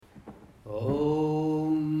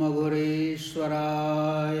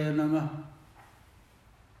सर्वेश्वराय नमः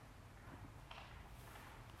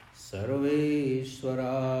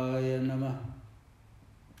सर्वेश्वराय नमः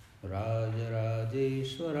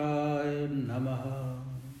राजराजेश्वराय नमः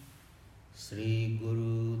श्री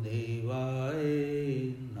गुरुदेवाय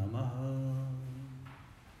नमः।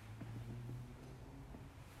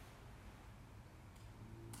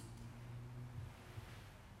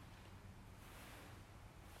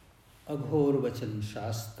 अघोर वचन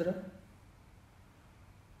शास्त्र,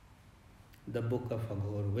 the book of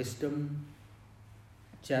Aghor wisdom,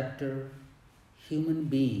 chapter Human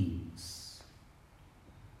Beings.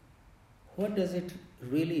 What does it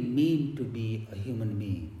really mean to be a human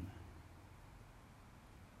being?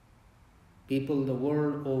 People the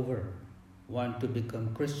world over want to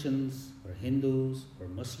become Christians or Hindus or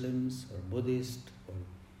Muslims or Buddhists or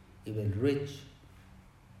even rich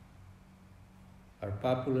or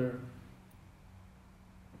popular,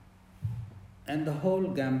 and the whole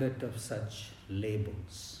gambit of such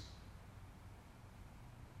labels.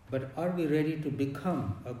 But are we ready to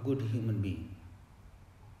become a good human being?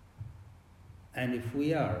 And if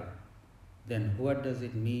we are, then what does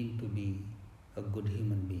it mean to be a good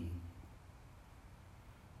human being?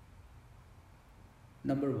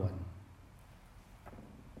 Number one,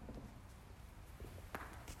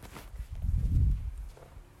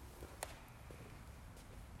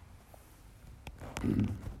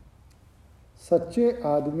 सच्चे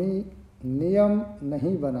आदमी नियम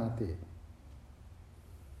नहीं बनाते।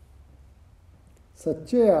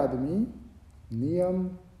 सच्चे आदमी नियम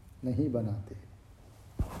नहीं बनाते।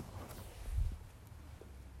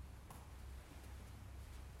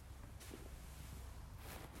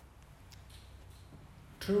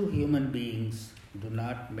 True human beings do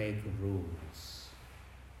not make rules.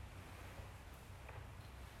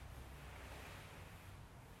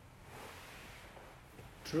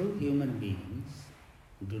 True human beings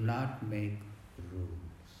do not make rules.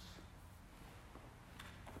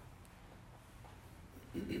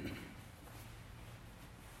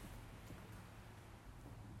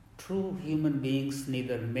 True human beings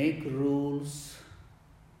neither make rules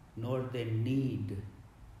nor they need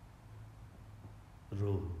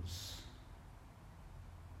rules.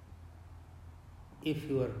 If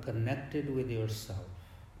you are connected with yourself,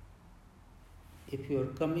 if you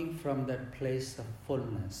are coming from that place of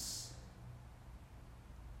fullness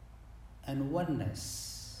and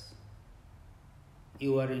oneness,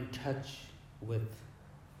 you are in touch with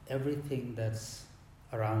everything that's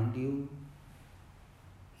around you,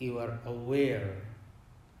 you are aware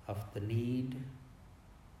of the need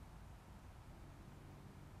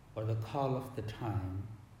or the call of the time,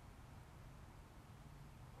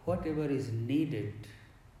 whatever is needed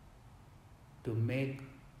to make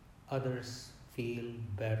others feel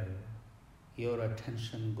better, your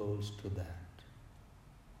attention goes to that.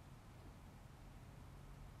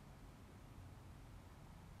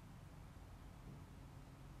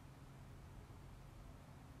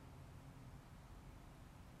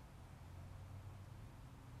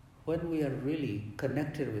 When we are really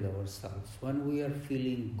connected with ourselves, when we are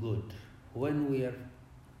feeling good, when we are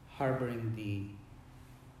harboring the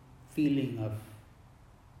feeling of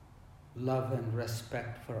love and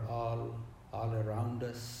respect for all around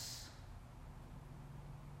us,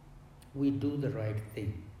 we do the right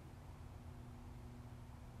thing.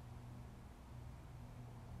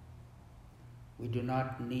 We do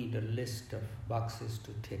not need a list of boxes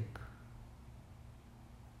to tick.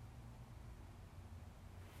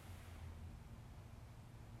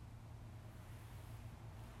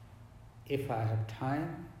 If I have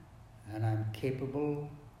time and I'm capable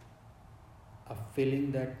of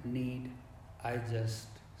feeling that need, I just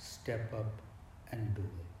step up and do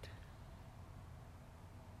it.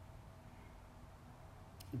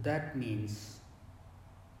 That means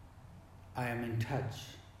I am in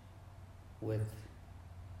touch with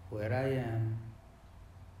where I am,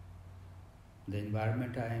 the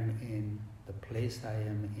environment I am in, the place I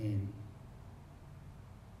am in.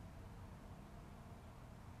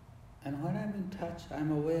 And when I'm in touch,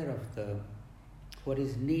 I'm aware of what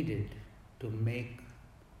is needed to make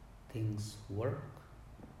things work,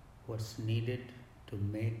 what's needed to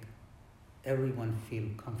make everyone feel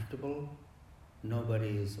comfortable.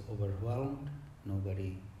 Nobody is overwhelmed,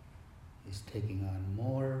 nobody is taking on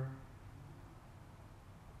more.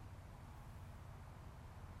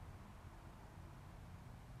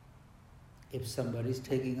 If somebody's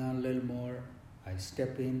taking on a little more, I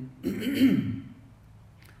step in.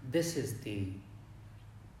 This is the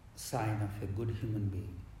sign of a good human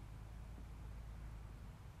being.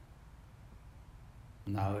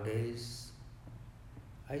 Nowadays,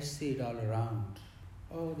 I see it all around.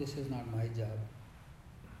 oh, this is not my job.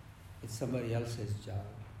 It's somebody else's job.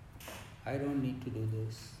 I don't need to do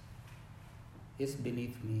this. It's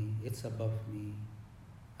beneath me. It's above me.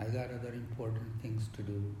 I got other important things to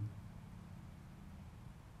do.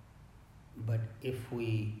 But if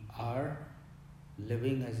we are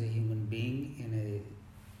living as a human being in a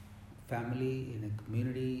family, in a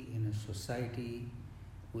community, in a society,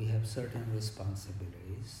 we have certain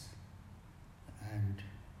responsibilities. And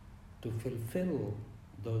to fulfill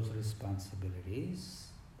those responsibilities,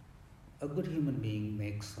 a good human being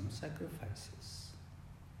makes some sacrifices.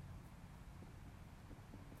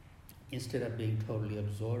 Instead of being totally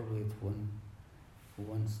absorbed with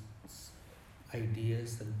one's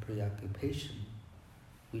ideas and preoccupation,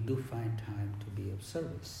 we do find time to be of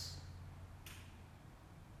service.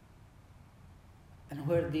 And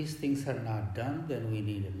where these things are not done, then we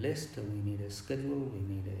need a list, and we need a schedule, we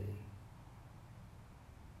need a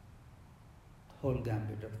whole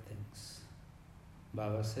gambit of things.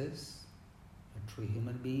 Baba says, a true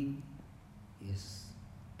human being is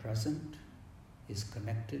present, is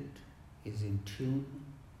connected, is in tune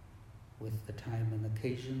with the time and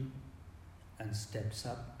occasion, and steps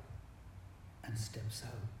up and steps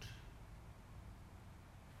out.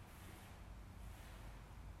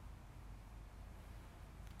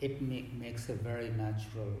 It makes a very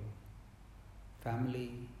natural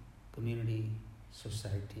family, community,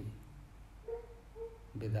 society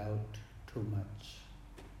without too much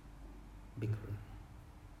bickering.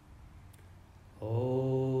 Oh.